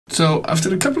So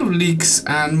after a couple of leaks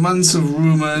and months of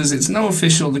rumours, it's now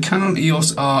official. The Canon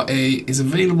EOS RA is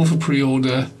available for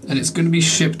pre-order and it's going to be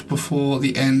shipped before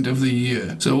the end of the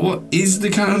year. So what is the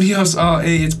Canon EOS RA?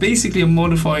 It's basically a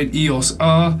modified EOS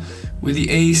R, where the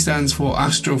A stands for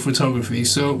astrophotography.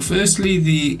 So firstly,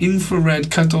 the infrared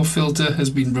cutoff filter has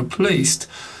been replaced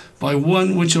by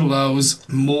one which allows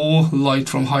more light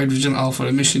from hydrogen alpha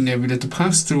emission nebula to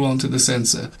pass through onto the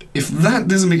sensor. If that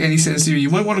doesn't make any sense to you,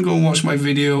 you might want to go and watch my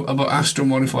video about astro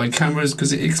modified cameras,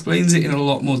 because it explains it in a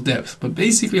lot more depth. But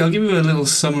basically, I'll give you a little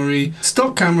summary.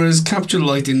 Stock cameras capture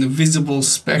light in the visible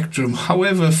spectrum.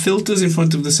 However, filters in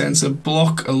front of the sensor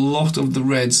block a lot of the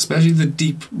reds, especially the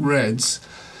deep reds.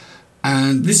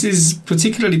 And this is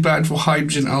particularly bad for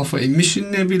hydrogen alpha emission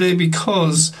nebulae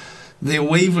because their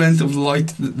wavelength of light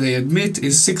that they emit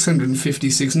is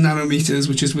 656 nanometers,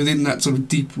 which is within that sort of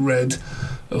deep red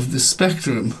of the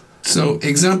spectrum. So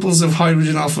examples of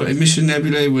hydrogen alpha emission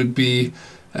nebulae would be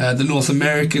the North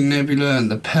American Nebula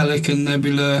and the Pelican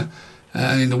Nebula.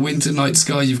 And in the winter night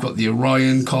sky, you've got the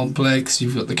Orion Complex,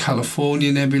 you've got the California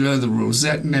Nebula, the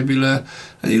Rosette Nebula,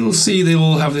 and you'll see they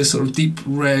all have this sort of deep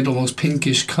red, almost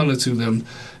pinkish colour to them,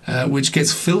 which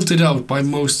gets filtered out by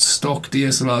most stock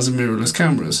DSLRs and mirrorless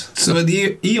cameras. So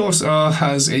the EOS R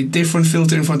has a different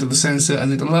filter in front of the sensor,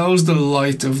 and it allows the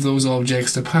light of those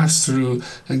objects to pass through,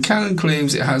 and Canon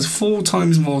claims it has 4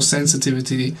 times more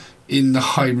sensitivity in the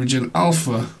hydrogen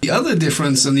alpha. The other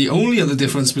difference, and the only other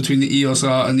difference between the EOS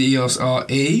R and the EOS RA,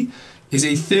 is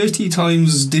a 30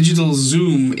 times digital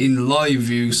zoom in live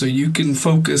view, so you can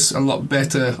focus a lot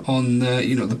better on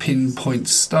the pinpoint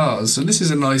stars. So this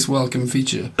is a nice welcome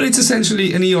feature. But it's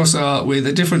essentially an EOS R with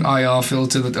a different IR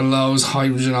filter that allows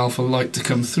hydrogen alpha light to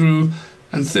come through,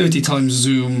 and 30 times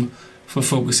zoom for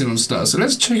focusing on stars. So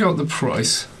let's check out the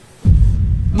price.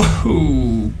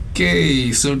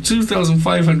 Okay, so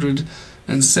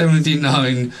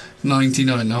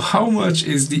 $2,579.99. Now, how much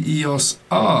is the EOS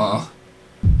R?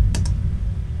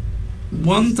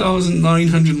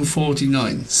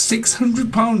 $1,949,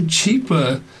 £600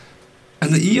 cheaper,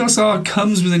 and the EOS R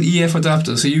comes with an EF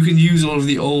adapter, so you can use all of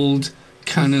the old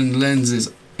Canon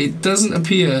lenses. It doesn't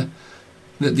appear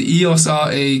that the EOS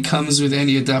RA comes with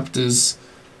any adapters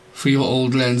for your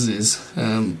old lenses,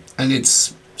 and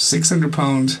it's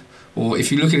 £600, or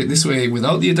if you look at it this way,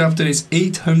 without the adapter, it's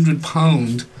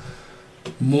 £800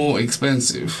 more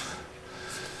expensive.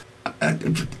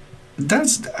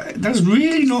 That's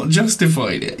really not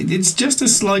justified. It's just a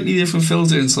slightly different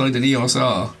filter inside an EOS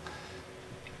R,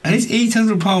 and it's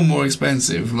 £800 more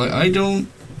expensive. Like, I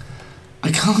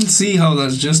can't see how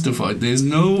that's justified. There's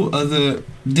no other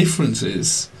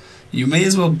differences. You may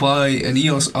as well buy an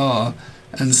EOS R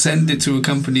and send it to a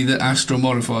company that astro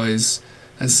modifies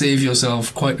and save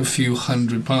yourself quite a few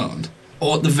 £100.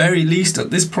 Or at the very least,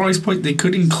 at this price point, they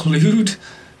could include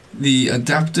the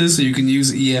adapters so you can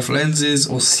use EF lenses.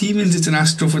 Or Siemens, it's an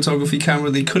astrophotography camera,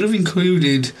 they could have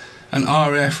included an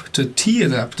RF to T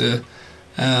adapter,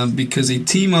 because a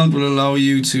T mount will allow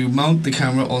you to mount the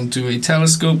camera onto a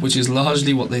telescope, which is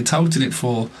largely what they touted it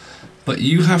for, but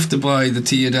you have to buy the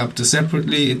T adapter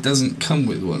separately. It doesn't come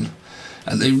with one.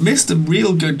 And they missed a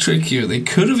real good trick here. They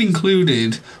could have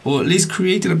included, or at least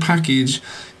created, a package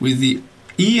with the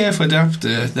EF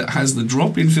adapter that has the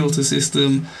drop-in filter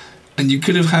system, and you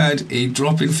could have had a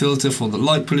drop-in filter for the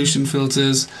light pollution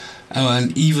filters,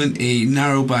 and even a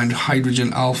narrowband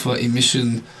hydrogen alpha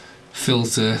emission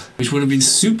filter, which would have been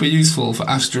super useful for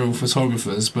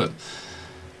astrophotographers. But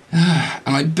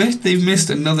and I bet they've missed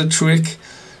another trick,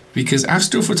 because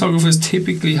astrophotographers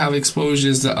typically have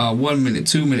exposures that are 1 minute,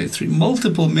 2 minutes, 3,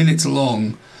 multiple minutes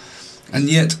long, and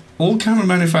yet all camera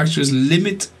manufacturers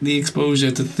limit the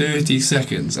exposure to 30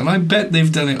 seconds, and I bet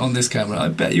they've done it on this camera. I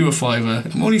bet you a fiver.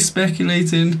 I'm only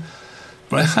speculating,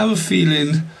 but I have a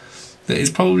feeling that it's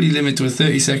probably limited to a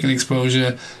 30-second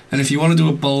exposure, and if you want to do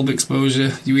a bulb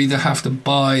exposure, you either have to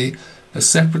buy a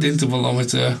separate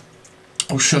intervalometer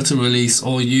or shutter release,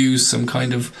 or use some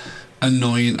kind of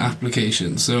annoying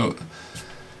application. So,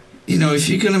 if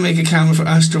you're going to make a camera for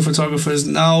astrophotographers,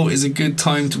 now is a good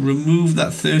time to remove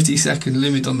that 30-second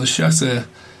limit on the shutter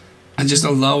and just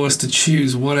allow us to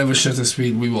choose whatever shutter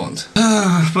speed we want.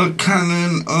 But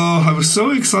Canon, I was so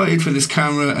excited for this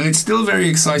camera, and it's still a very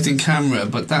exciting camera,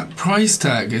 but that price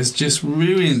tag has just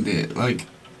ruined it. Like,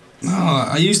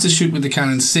 I used to shoot with the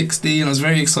Canon 60, and I was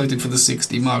very excited for the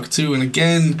 60 Mark II, and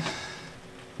again,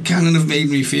 Canon have made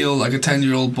me feel like a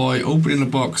 10-year-old boy opening a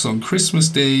box on Christmas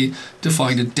Day to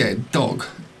find a dead dog.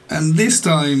 And this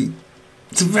time,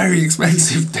 it's a very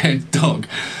expensive dead dog.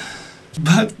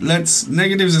 But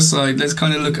negatives aside, let's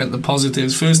kind of look at the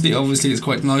positives. Firstly, obviously, it's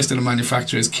quite nice that a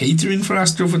manufacturer is catering for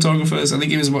astrophotographers. I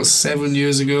think it was about 7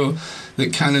 years ago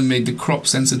that Canon made the crop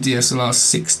sensor DSLR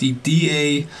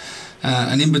 60DA.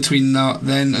 And in between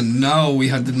then and now, we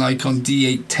had the Nikon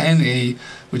D810A,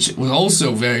 which was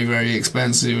also very, very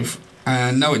expensive.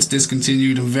 And now it's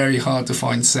discontinued and very hard to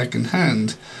find second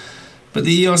hand. But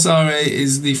the EOS RA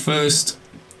is the first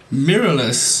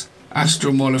mirrorless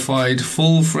astro-modified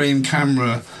full-frame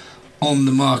camera on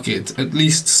the market, at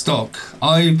least stock.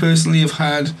 I personally have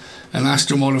had an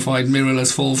astro-modified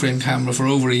mirrorless full-frame camera for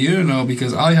over a year now,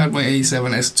 because I had my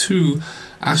A7S II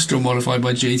astro-modified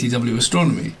by JTW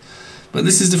Astronomy. But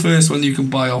this is the first one you can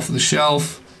buy off the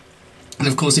shelf, and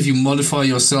of course if you modify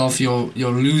yourself, you're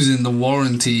losing the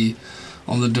warranty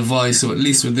on the device. So at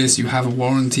least with this you have a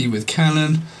warranty with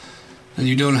Canon, and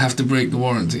you don't have to break the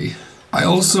warranty. I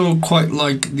also quite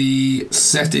like the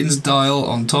settings dial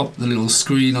on top, the little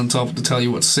screen on top to tell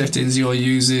you what settings you're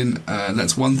using.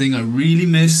 That's one thing I really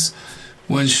miss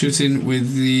when shooting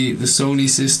with the Sony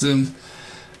system.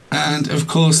 And of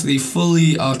course the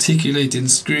fully articulating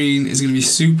screen is going to be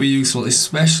super useful,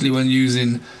 especially when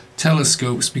using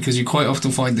telescopes, because you quite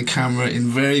often find the camera in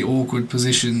very awkward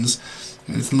positions,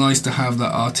 and it's nice to have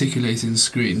that articulating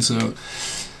screen. So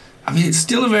I mean, it's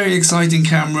still a very exciting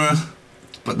camera,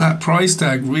 but that price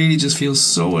tag really just feels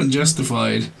so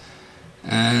unjustified,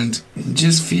 and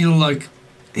just feel like,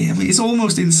 I mean, it's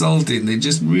almost insulting. They're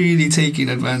just really taking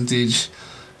advantage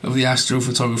of the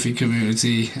astrophotography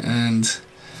community, and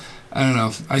I don't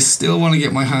know, I still want to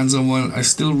get my hands on one. I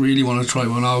still really want to try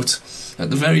one out. At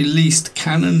the very least,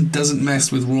 Canon doesn't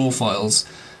mess with RAW files.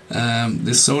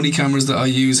 The Sony cameras that I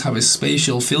use have a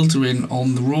spatial filtering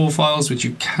on the RAW files, which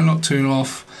you cannot turn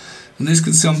off. And this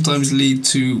can sometimes lead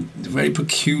to a very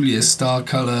peculiar star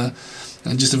color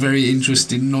and just a very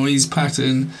interesting noise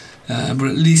pattern. But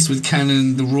at least with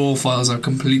Canon, the RAW files are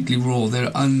completely raw.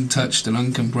 They're untouched and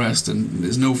uncompressed, and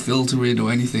there's no filtering or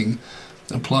anything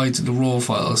applied to the RAW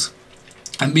files.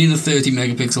 And being a 30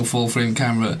 megapixel full frame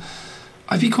camera,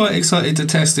 I'd be quite excited to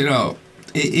test it out.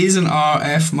 It is an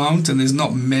RF mount, and there's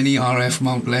not many RF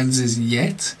mount lenses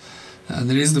yet.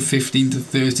 There is the 15 to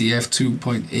 30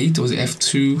 f2.8, or is it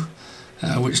f2?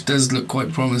 Which does look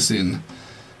quite promising,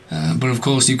 but of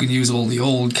course you can use all the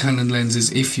old Canon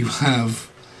lenses if you have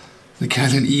the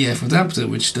Canon EF adapter,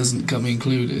 which doesn't come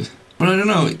included. But I don't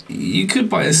know, you could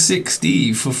buy a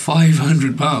 6D for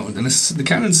 £500, and the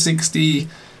Canon 6D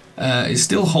is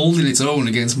still holding its own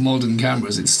against modern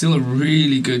cameras. It's still a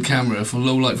really good camera for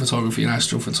low light photography and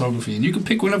astrophotography, and you can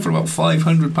pick one up for about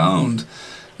 £500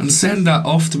 and send that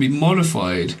off to be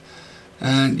modified.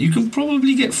 And you can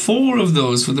probably get 4 of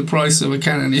those for the price of a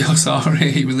Canon EOS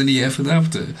RA with an EF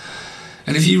adapter.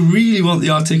 And if you really want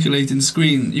the articulating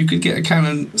screen, you could get a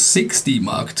Canon 60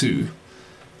 Mark II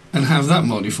and have that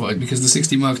modified, because the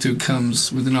 60 Mark II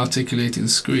comes with an articulating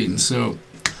screen. So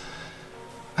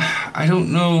I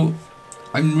don't know,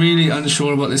 I'm really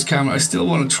unsure about this camera. I still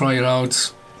want to try it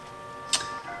out.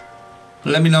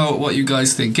 But let me know what you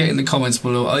guys think. Get in the comments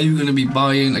below. Are you going to be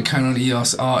buying a Canon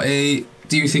EOS RA?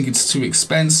 Do you think it's too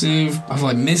expensive? Have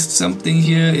I missed something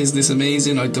here? Is this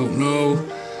amazing? I don't know.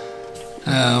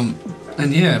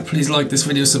 And yeah, please like this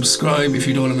video, subscribe if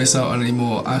you don't want to miss out on any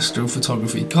more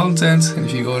astrophotography content. And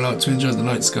if you're going out to enjoy the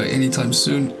night sky anytime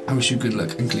soon, I wish you good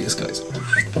luck and clear skies.